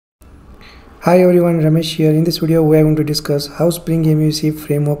Hi everyone, Ramesh here. In this video we are going to discuss how Spring MVC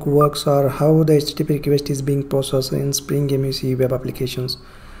framework works or how the HTTP request is being processed in Spring MVC web applications.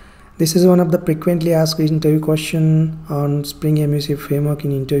 This is one of the frequently asked interview question on Spring MVC framework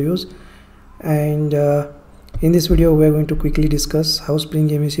in interviews, and in this video we are going to quickly discuss how Spring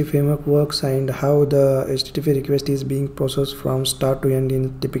MVC framework works and how the HTTP request is being processed from start to end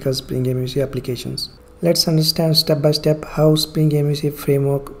in typical Spring MVC applications. Let's understand step by step how Spring MVC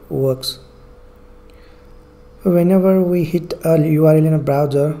framework works. Whenever we hit a URL in a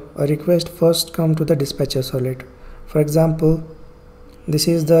browser, a request first comes to the dispatcher servlet. For example, this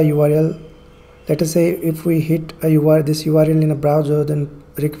is the URL. Let us say if we hit this URL in a browser, then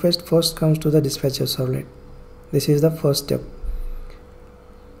request first comes to the dispatcher servlet. This is the first step.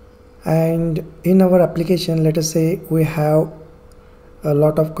 And in our application, let us say we have a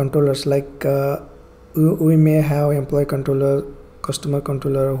lot of controllers, like we may have employee controller, customer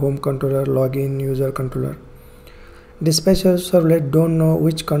controller, home controller, login, user controller. Dispatcher servlet don't know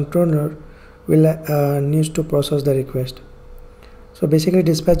which controller will needs to process the request. So basically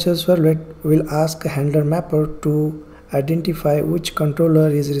dispatcher servlet will ask a handler mapper to identify which controller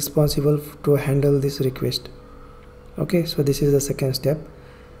is responsible to handle this request. Okay, so this is the second step.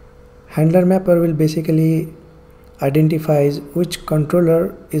 Handler mapper will basically identifies which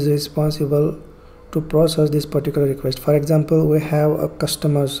controller is responsible to process this particular request. For example, we have a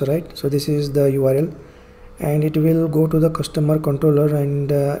customers, right? So this is the URL, and it will go to the customer controller,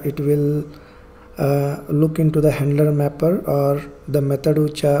 and it will look into the handler mapper or the method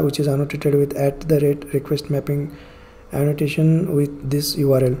which is annotated with @request mapping annotation with this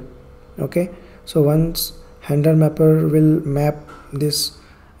URL. Okay, so once handler mapper will map this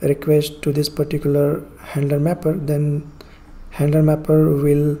request to this particular handler mapper, then handler mapper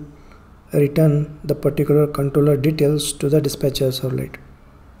will return the particular controller details to the dispatcher servlet.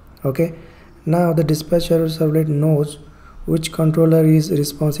 Okay, now the dispatcher servlet knows which controller is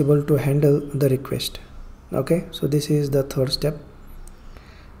responsible to handle the request. Okay, so this is the third step.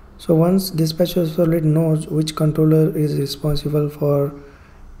 So once dispatcher servlet knows which controller is responsible for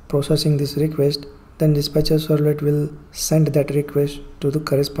processing this request, then dispatcher servlet will send that request to the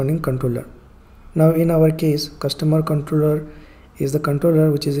corresponding controller. Now in our case, customer controller is the controller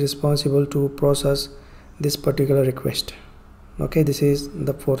which is responsible to process this particular request. Okay, this is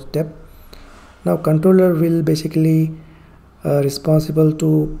the fourth step. Now controller will basically responsible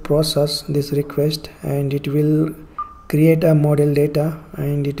to process this request, and it will create a model data,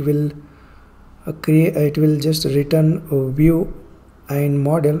 and it will just return a view and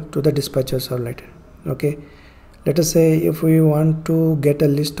model to the dispatcher servlet. Okay, let us say if we want to get a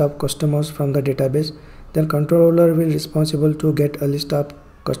list of customers from the database, then controller will responsible to get a list of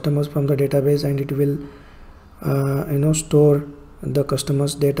customers from the database, and it will store the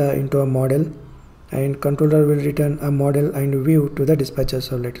customers data into a model, and controller will return a model and view to the dispatcher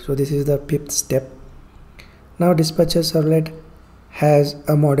servlet. So this is the fifth step. Now dispatcher servlet has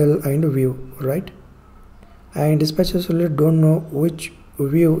a model and view, right? And dispatcher servlet don't know which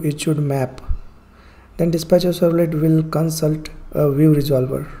view it should map. Then dispatcher servlet will consult a view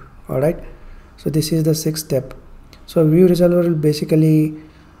resolver. All right, so this is the sixth step. So view resolver will basically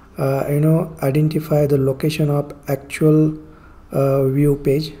identify the location of actual view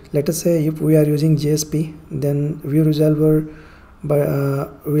page. Let us say if we are using JSP, then view resolver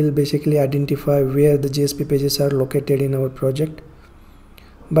will basically identify where the JSP pages are located in our project.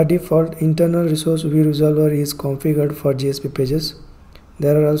 By default, internal resource view resolver is configured for JSP pages.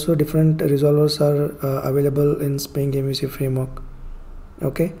 There are also different resolvers are available in Spring MVC framework.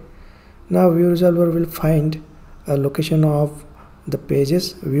 Okay, now view resolver will find a location of the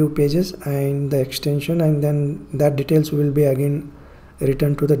pages, view pages, and the extension, and then that details will be again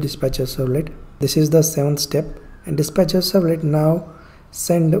returned to the dispatcher servlet. This is the seventh step. And dispatcher servlet now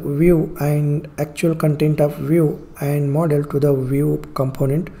send view and actual content of view and model to the view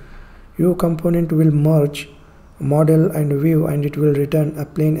component. View component will merge model and view, and it will return a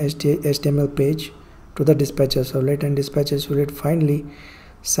plain HTML page to the dispatcher servlet, and dispatcher servlet finally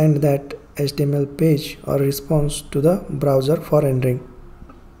send that HTML page or response to the browser for rendering.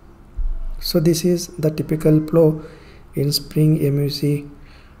 So this is the typical flow in Spring MVC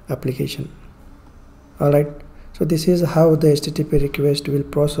application. Alright, so this is how the HTTP request will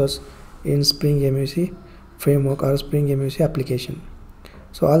process in Spring MVC framework or Spring MVC application.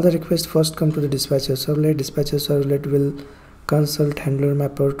 So all the requests first come to the dispatcher servlet. Dispatcher servlet will consult handler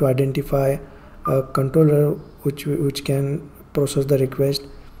mapper to identify a controller which can process the request.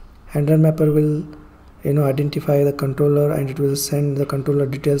 Handler mapper will identify the controller, and it will send the controller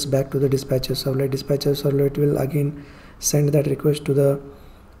details back to the dispatcher servlet. Dispatcher servlet will again send that request to the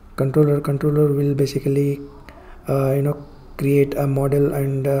controller will basically create a model,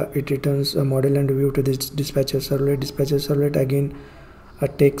 and it returns a model and view to this dispatcher servlet. Dispatcher servlet again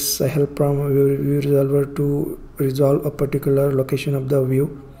takes help from view resolver to resolve a particular location of the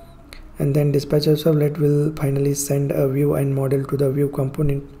view, and then dispatcher servlet will finally send a view and model to the view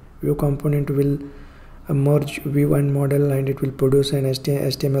component. View component will merge view and model, and it will produce an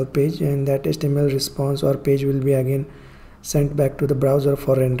HTML page, and that HTML response or page will be again sent back to the browser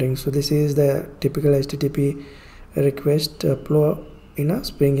for rendering. So this is the typical HTTP request flow in a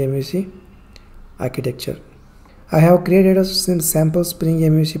Spring MVC architecture. I have created a sample Spring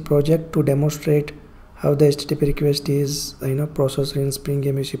MVC project to demonstrate how the HTTP request is processed in Spring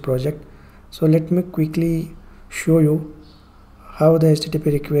MVC project. So let me quickly show you how the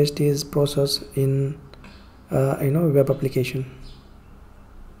HTTP request is processed in web application.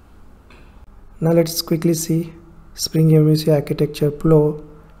 Now let's quickly see Spring MVC architecture flow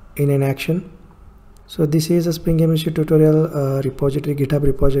in an action. So this is a Spring MVC tutorial repository, GitHub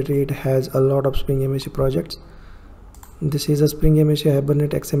repository. It has a lot of Spring MVC projects. This is a Spring MVC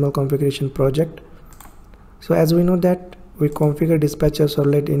Hibernate XML configuration project. So as we know that we configure dispatcher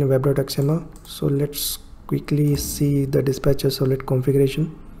servlet in web.xml. So let's quickly see the dispatcher servlet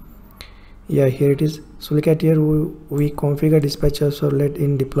configuration. Yeah, here it is. So look at here, we configure dispatcher servlet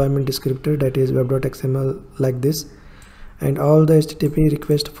in deployment descriptor, that is web.xml, like this. And all the HTTP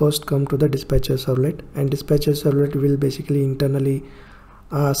requests first come to the dispatcher servlet, and dispatcher servlet will basically internally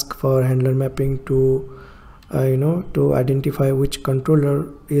ask for handler mapping to to identify which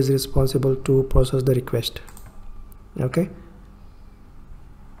controller is responsible to process the request. Okay,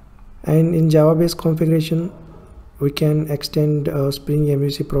 and in Java based configuration we can extend Spring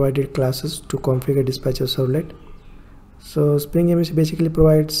MVC provided classes to configure dispatcher servlet. So Spring MVC basically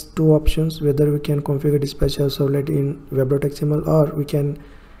provides two options, whether we can configure dispatcher servlet in web.xml, or we can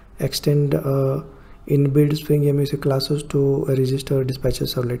extend inbuilt Spring MVC classes to register dispatcher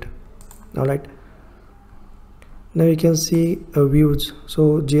servlet. Alright, now you can see views.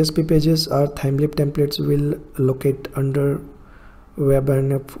 So JSP pages or thymlib templates will locate under web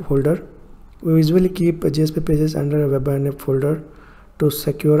and app folder. We usually keep JSP pages under a web and app folder to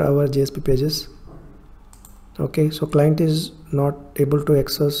secure our JSP pages. Okay, so client is not able to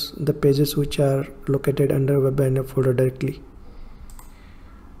access the pages which are located under web and app folder directly.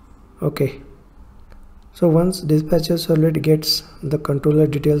 Okay, so once dispatcher servlet gets the controller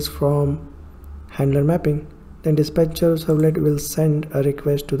details from handler mapping, then dispatcher servlet will send a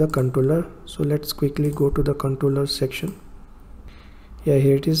request to the controller. So let's quickly go to the controller section. Yeah,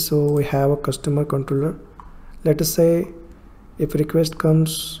 here it is. So we have a customer controller. Let us say if request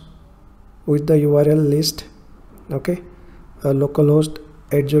comes with the URL list, okay, localhost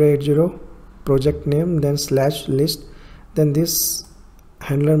 8080 project name, then /list, then this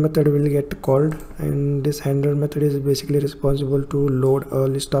handler method will get called, and this handler method is basically responsible to load a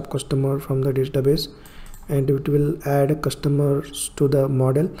list of customer from the database, and it will add customers to the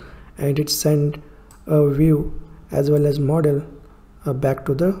model, and it send a view as well as model back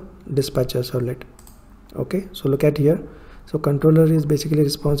to the dispatcher servlet. Okay, so look at here. So controller is basically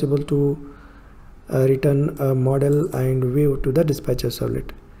responsible to return a model and view to the dispatcher servlet.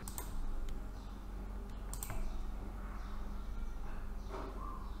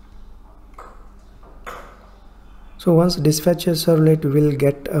 So once dispatcher servlet will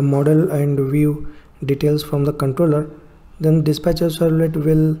get a model and view details from the controller, then dispatcher servlet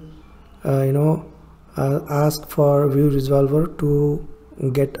will ask for view resolver to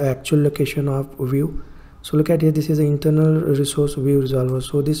get actual location of view. So look at here, this is an internal resource view resolver.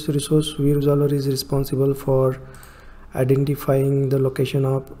 So this resource view resolver is responsible for identifying the location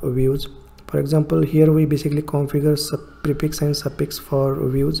of views. For example, here we basically configure prefix and suffix for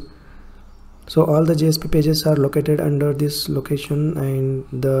views. So all the JSP pages are located under this location,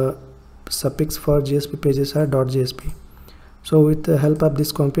 and the suffix for JSP pages are .jsp. So with the help of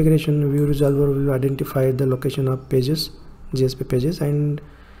this configuration, view resolver will identify the location of pages, JSP pages, and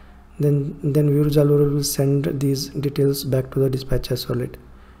then view resolver will send these details back to the dispatcher servlet,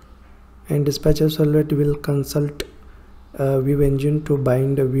 and dispatcher servlet will consult view engine to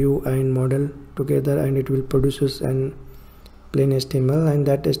bind a view and model together, and it will produces an plain HTML, and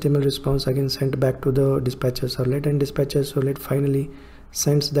that HTML response again sent back to the dispatcher servlet, and dispatcher servlet finally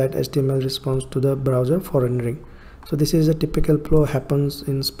sends that HTML response to the browser for rendering. So this is a typical flow happens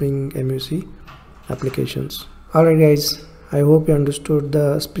in Spring MVC applications. Alright guys, I hope you understood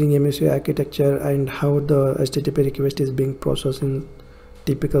the Spring MVC architecture and how the HTTP request is being processed in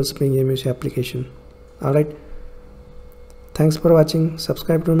typical Spring MVC application. Alright, thanks for watching.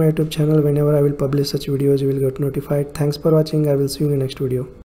 Subscribe to my YouTube channel. Whenever I will publish such videos, you will get notified. Thanks for watching. I will see you in the next video.